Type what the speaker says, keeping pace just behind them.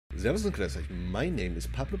Servus und grüß euch, my name is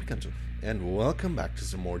PabloPicanto, and welcome back to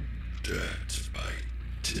some more Dead by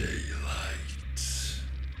Daylight.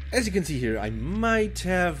 As you can see here, I might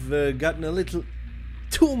have gotten a little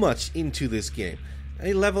too much into this game.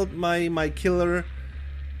 I leveled my killer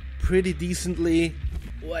pretty decently.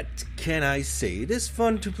 What can I say? It is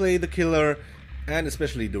fun to play the killer, and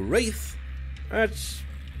especially the Wraith. That's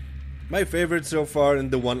my favorite so far,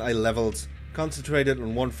 and the one I leveled, concentrated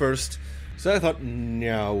on one first. So I thought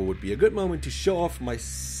now would be a good moment to show off my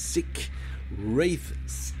sick Wraith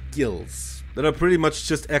skills. That are pretty much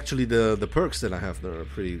just actually the perks that I have that are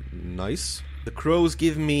pretty nice. The crows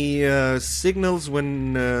give me signals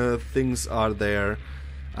when things are there.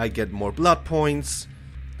 I get more blood points.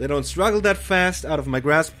 They don't struggle that fast out of my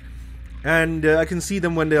grasp. And I can see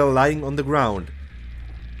them when they're lying on the ground.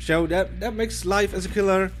 So that makes life as a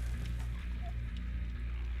killer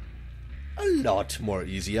a lot more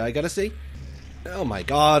easy, I gotta say. Oh my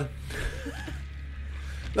god.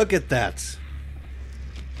 Look at that.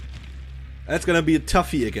 That's gonna be a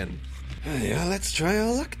toughie again. Yeah, let's try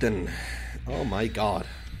our luck then. Oh my god.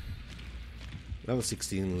 Level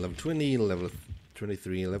 16, level 20, level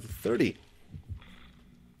 23, level 30.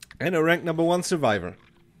 And a rank number 1 survivor.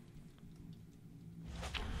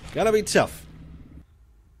 Gotta be tough.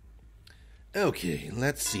 Okay,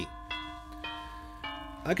 let's see.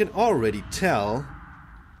 I can already tell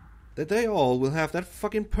that they all will have that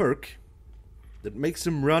fucking perk that makes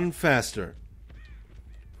them run faster.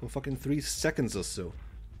 For fucking 3 seconds or so.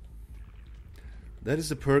 That is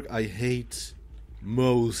the perk I hate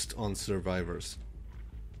most on survivors.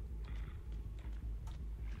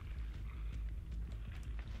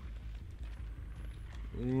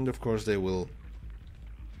 And of course they will.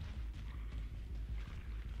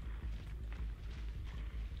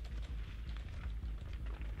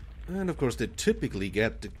 And of course they typically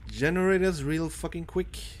get the generators real fucking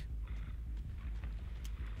quick.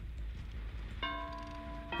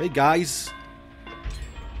 Hey guys.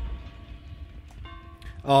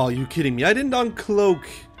 Oh, you kidding me? I didn't uncloak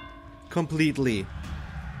completely.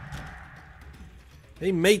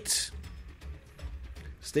 Hey mate.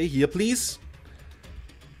 Stay here please.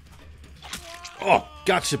 Oh,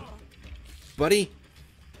 gotcha, buddy.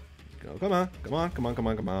 Go, come on, come on, come on, come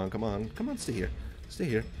on, come on, come on, come on, stay here. Stay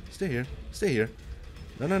here, stay here, stay here.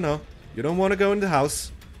 No, no, no. You don't want to go in the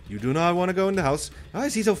house. You do not want to go in the house. Why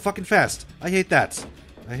is he so fucking fast? I hate that.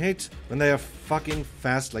 I hate when they are fucking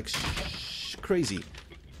fast like crazy.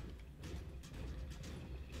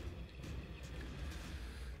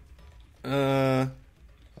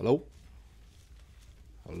 Hello?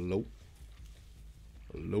 Hello?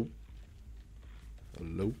 Hello?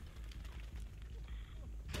 Hello?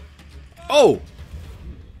 Oh!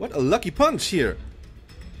 What a lucky punch here.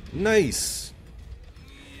 Nice.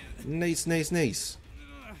 Nice, nice, nice.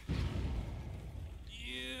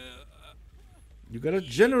 You got a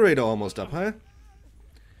generator almost up, huh?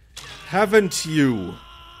 Haven't you?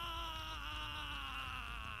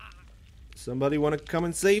 Somebody wanna come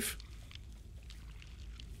and save?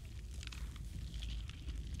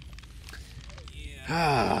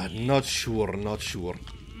 Ah, not sure, not sure.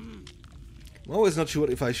 I'm always not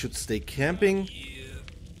sure if I should stay camping.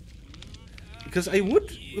 Because I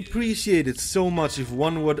would appreciate it so much if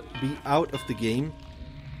one would be out of the game.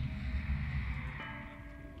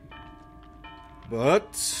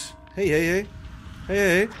 But hey, hey, hey. Hey,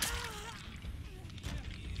 hey.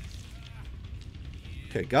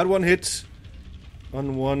 Okay, got one hit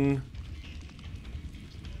on one.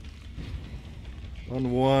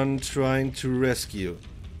 On one trying to rescue.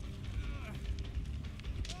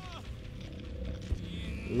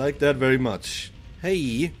 Like that very much.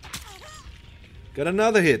 Hey. Got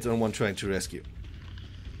another hit on one trying to rescue.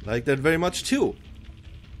 Like that very much too.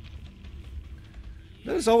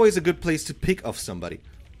 That is always a good place to pick off somebody.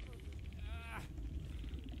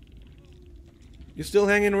 You still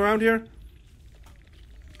hanging around here?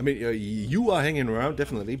 I mean, you are hanging around,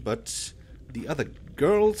 definitely, but the other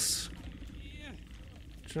girls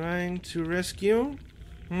trying to rescue?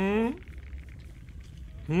 Hmm?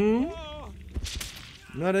 Hmm?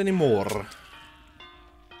 Not anymore.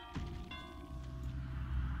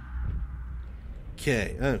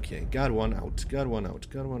 Okay, okay, got one out, got one out,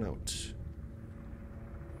 got one out.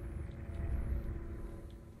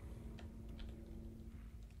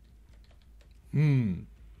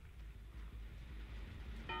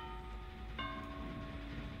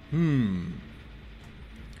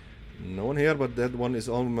 No one here, but that one is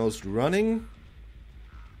almost running.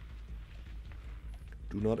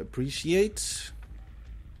 Do not appreciate.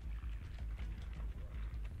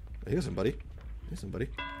 Here's somebody. Here's somebody.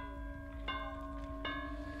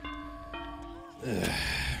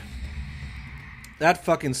 That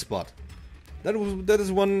fucking spot. That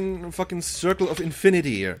is one fucking circle of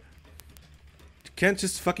infinity here. You can't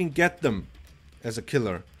just fucking get them as a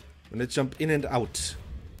killer when they jump in and out.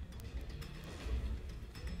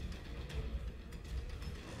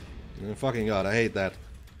 Oh, fucking god, I hate that.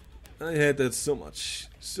 I hate that so much.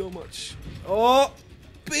 So much. Oh!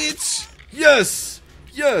 Bitch! Yes!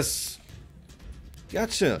 Yes!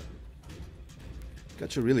 Gotcha.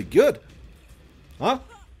 Gotcha really good. Huh?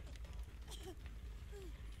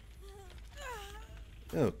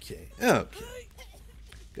 Okay, okay.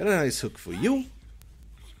 Got a nice hook for you.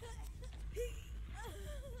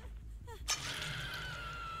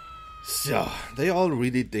 So, they all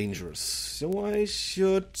really dangerous. So I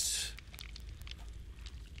should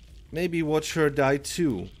maybe watch her die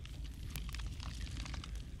too.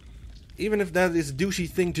 Even if that is a douchey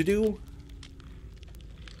thing to do,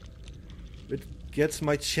 it gets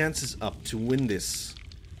my chances up to win this.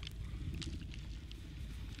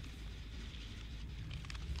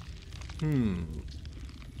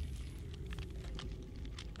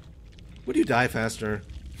 Would you die faster?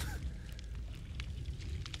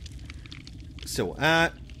 So,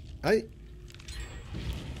 I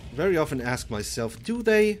very often ask myself, do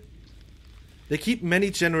they keep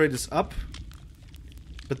many generators up,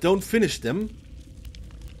 but don't finish them?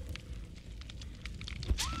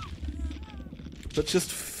 But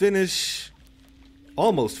just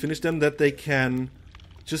almost finish them, that they can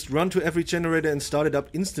just run to every generator and start it up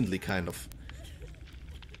instantly, kind of.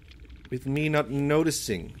 With me not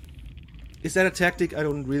noticing. Is that a tactic? I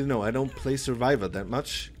don't really know. I don't play Survivor that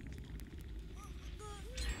much.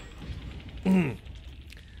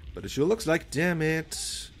 But it sure looks like, damn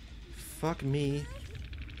it. Fuck me.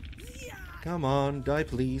 Come on, die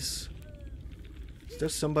please. Is there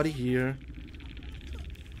somebody here?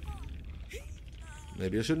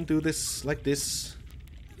 Maybe I shouldn't do this like this.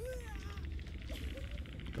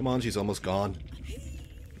 Come on, she's almost gone.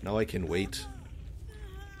 Now I can wait.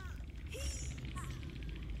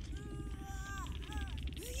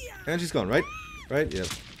 And she's gone, right? Right? Yes.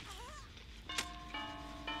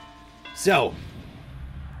 So.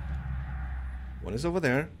 One is over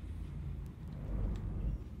there.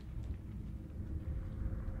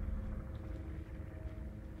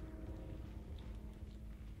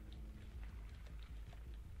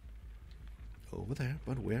 Over there,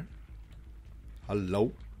 but where?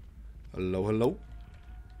 Hello? Hello, hello?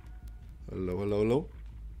 Hello, hello, hello?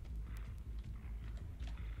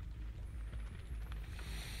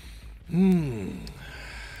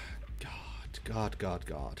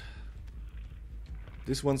 God.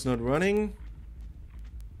 This one's not running.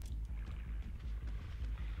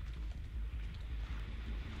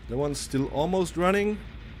 The one's still almost running.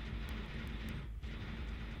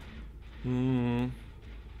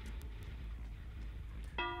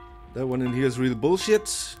 That one in here is real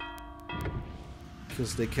bullshit.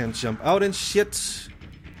 Because they can't jump out and shit.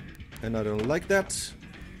 And I don't like that.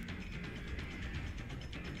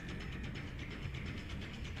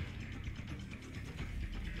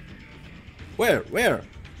 Where? Where?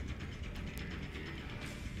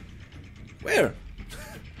 Where?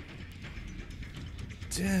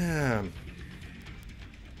 Damn.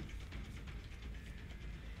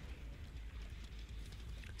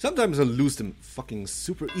 Sometimes I lose them fucking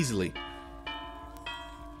super easily.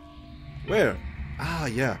 Where? Ah,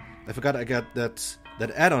 yeah. I forgot I got that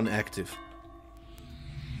add-on active.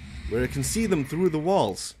 Where I can see them through the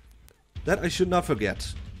walls. That I should not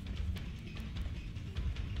forget.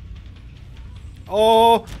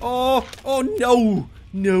 Oh,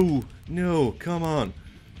 no! No, come on.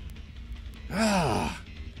 Ah,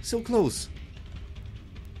 so close.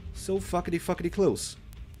 So fuckity close.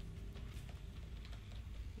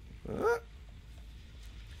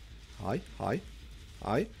 Hi.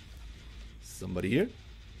 Somebody here?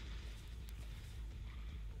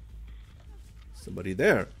 Somebody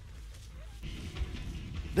there?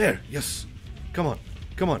 There, yes. Come on,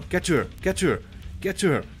 get to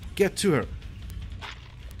her.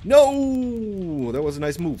 No! That was a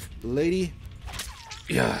nice move, lady.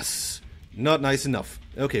 Yes. Not nice enough.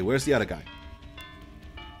 Okay, where's the other guy?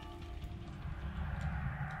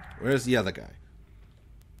 Where's the other guy?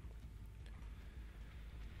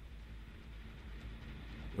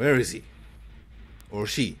 Where is he? Or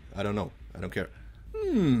she? I don't know. I don't care.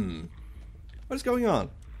 What is going on?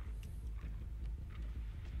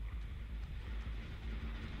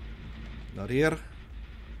 Not here.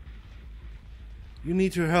 You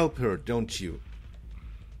need to help her, don't you?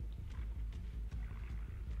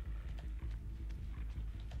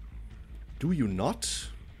 Do you not?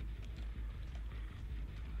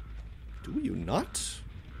 Do you not?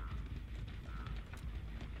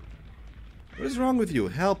 What is wrong with you?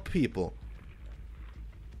 Help people.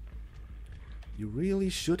 You really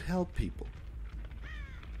should help people.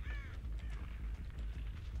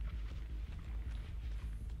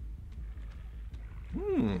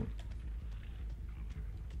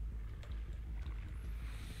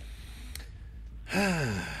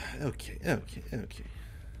 Okay.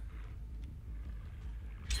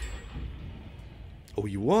 Oh,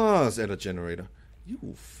 he was at a generator.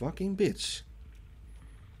 You fucking bitch.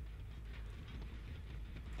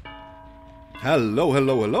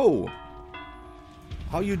 Hello.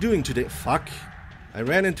 How you doing today? Fuck. I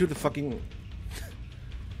ran into the fucking...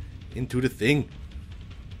 into the thing.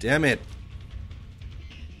 Damn it.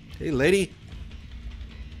 Hey, lady.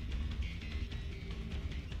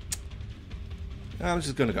 I'm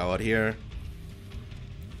just gonna go out here.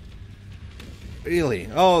 Really?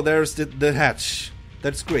 Oh, there's the hatch.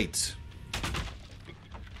 That's great.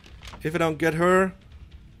 If I don't get her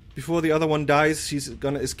before the other one dies, she's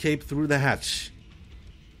gonna escape through the hatch.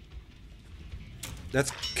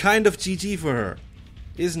 That's kind of GG for her,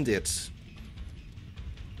 isn't it?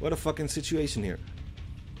 What a fucking situation here.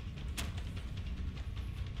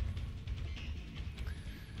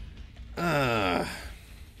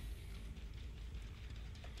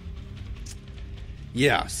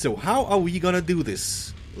 Yeah, so how are we gonna do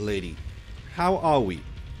this, lady? How are we?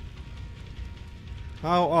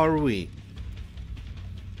 How are we?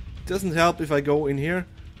 Doesn't help if I go in here.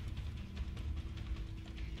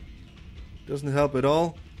 Doesn't help at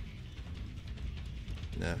all.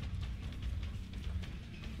 Nah.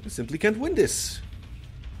 I simply can't win this.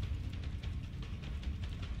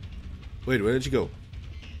 Wait, where did you go?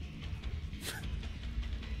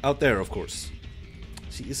 Out there, of course.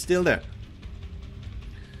 She is still there.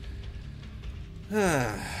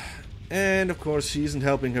 And of course she isn't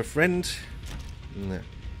helping her friend. Nah.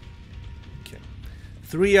 Okay.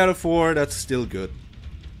 3 out of 4, that's still good.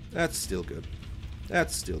 That's still good.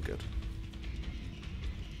 That's still good.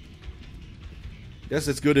 Guess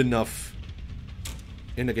it's good enough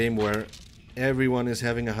in a game where everyone is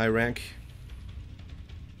having a high rank.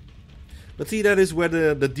 But see, that is where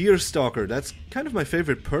the deer stalker, that's kind of my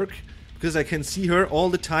favorite perk, because I can see her all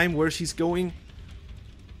the time where she's going.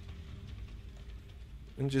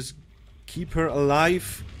 And just keep her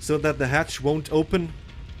alive so that the hatch won't open.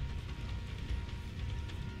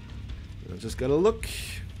 I just gotta look.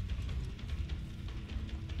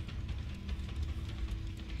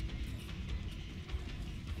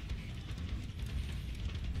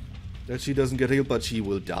 That she doesn't get healed, but she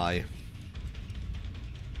will die.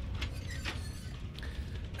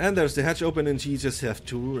 And there's the hatch open, and she just has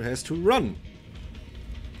to run.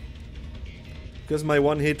 Because my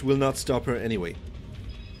one hit will not stop her anyway.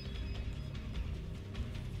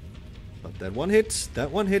 But that one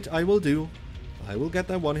hit I will do. I will get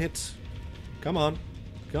that one hit. Come on.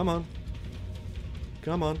 Come on.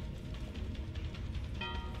 Come on.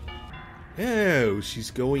 Oh,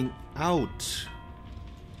 she's going out.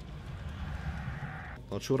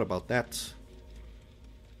 Not sure about that.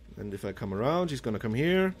 And if I come around, she's gonna come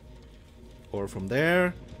here. Or from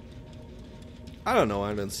there. I don't know,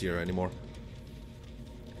 I don't see her anymore.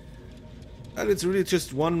 And it's really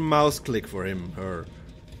just one mouse click for him, her.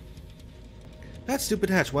 That stupid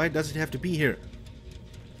hatch, why does it have to be here?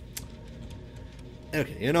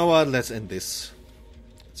 Okay, you know what? Let's end this.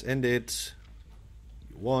 Let's end it.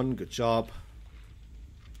 You won, good job.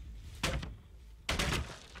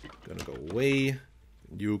 Gonna go away.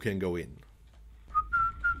 You can go in.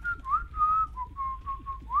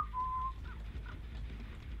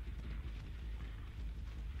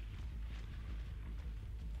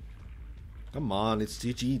 Come on, it's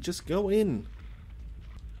GG. Just go in.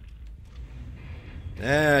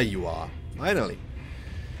 There you are. Finally.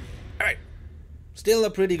 Alright. Still a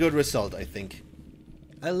pretty good result, I think.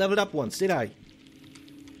 I leveled up once, did I?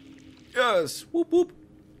 Yes. Whoop whoop.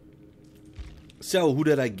 So, who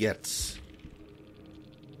did I get?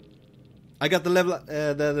 I got the level,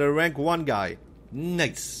 the rank 1 guy.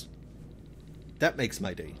 Nice. That makes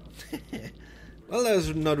my day. Well,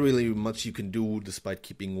 there's not really much you can do despite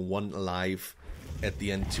keeping one alive at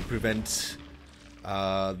the end to prevent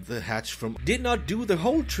the hatch from... Did not do the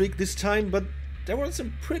whole trick this time, but there were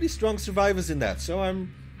some pretty strong survivors in that, so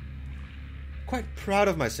I'm quite proud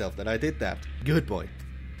of myself that I did that. Good boy.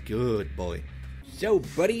 Good boy. So,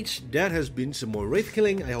 buddies, that has been some more Wraith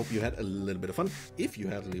killing. I hope you had a little bit of fun. If you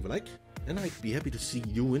have, leave a like, and I'd be happy to see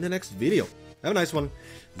you in the next video. Have a nice one.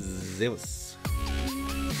 Zeus.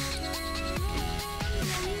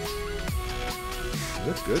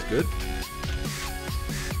 Good, good, good.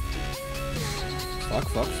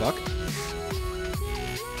 Fuck.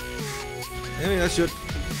 Maybe I should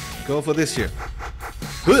go for this here.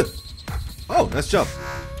 Oh, nice job.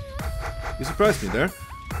 You surprised me there.